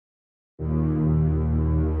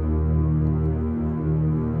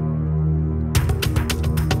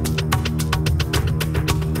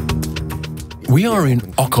We are in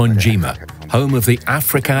Okonjima, home of the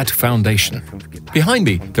AfriCat Foundation. Behind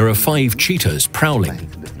me, there are 5 cheetahs prowling.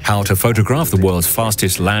 How to photograph the world's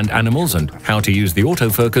fastest land animals and how to use the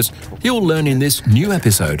autofocus, you'll learn in this new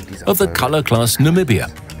episode of the Colourclass Namibia.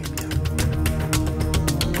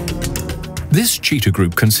 This cheetah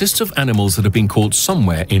group consists of animals that have been caught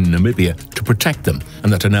somewhere in Namibia to protect them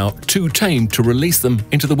and that are now too tame to release them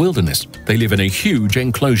into the wilderness. They live in a huge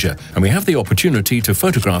enclosure, and we have the opportunity to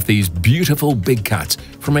photograph these beautiful big cats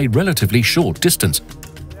from a relatively short distance.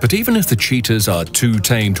 But even if the cheetahs are too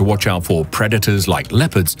tame to watch out for predators like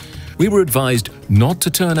leopards, we were advised not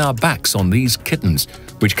to turn our backs on these kittens,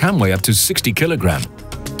 which can weigh up to 60 kilograms.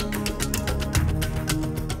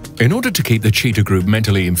 In order to keep the cheetah group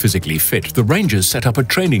mentally and physically fit, the rangers set up a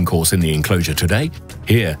training course in the enclosure today.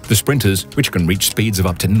 Here, the sprinters, which can reach speeds of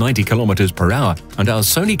up to 90 kilometers per hour, and our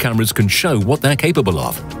Sony cameras can show what they're capable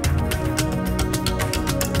of.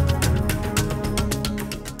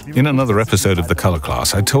 In another episode of the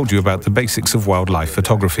Colourclass, I told you about the basics of wildlife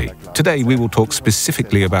photography. Today, we will talk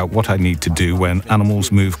specifically about what I need to do when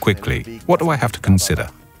animals move quickly. What do I have to consider?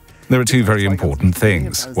 There are 2 very important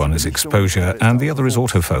things. One is exposure and the other is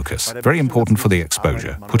autofocus. Very important for the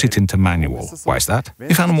exposure. Put it into manual. Why is that?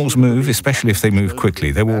 If animals move, especially if they move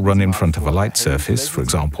quickly, they will run in front of a light surface, for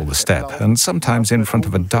example the steppe, and sometimes in front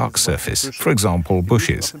of a dark surface, for example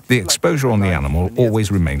bushes. The exposure on the animal always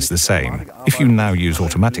remains the same. If you now use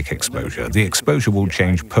automatic exposure, the exposure will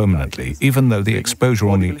change permanently, even though the exposure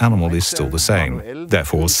on the animal is still the same.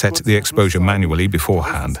 Therefore, set the exposure manually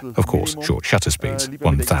beforehand. Of course, short shutter speeds,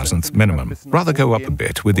 1,000th minimum. Rather go up a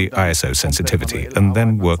bit with the EIZO sensitivity and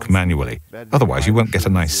then work manually. Otherwise, you won't get a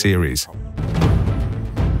nice series.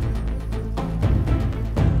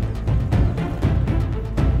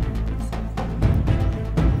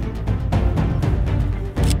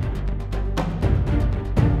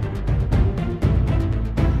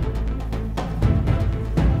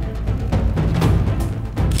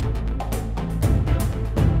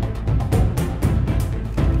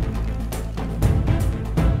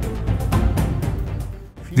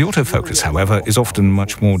 The autofocus, however, is often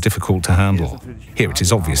much more difficult to handle. Here it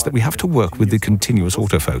is obvious that we have to work with the continuous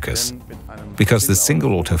autofocus, because the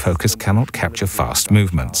single autofocus cannot capture fast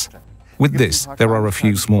movements. With this, there are a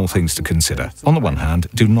few small things to consider. On the one hand,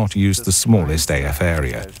 do not use the smallest AF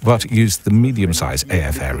area, but use the medium-sized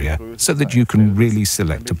AF area so that you can really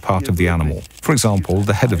select a part of the animal, for example,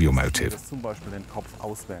 the head of your motive.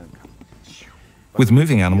 With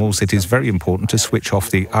moving animals, it is very important to switch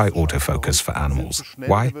off the eye autofocus for animals.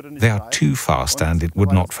 Why? They are too fast and it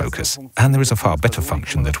would not focus. And there is a far better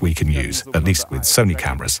function that we can use, at least with Sony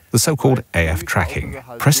cameras, the so-called AF tracking.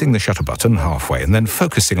 Pressing the shutter button halfway and then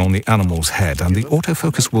focusing on the animal's head, and the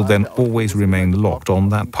autofocus will then always remain locked on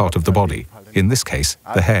that part of the body, in this case,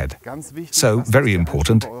 the head. So, very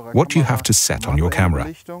important, what do you have to set on your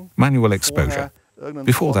camera? Manual exposure.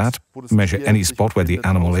 Before that, measure any spot where the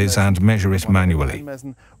animal is and measure it manually.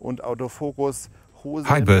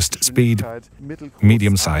 High burst speed,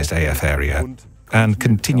 medium-sized AF area, and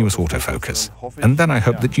continuous autofocus. And then I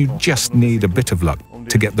hope that you just need a bit of luck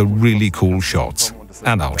to get the really cool shots.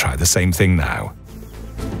 And I'll try the same thing now.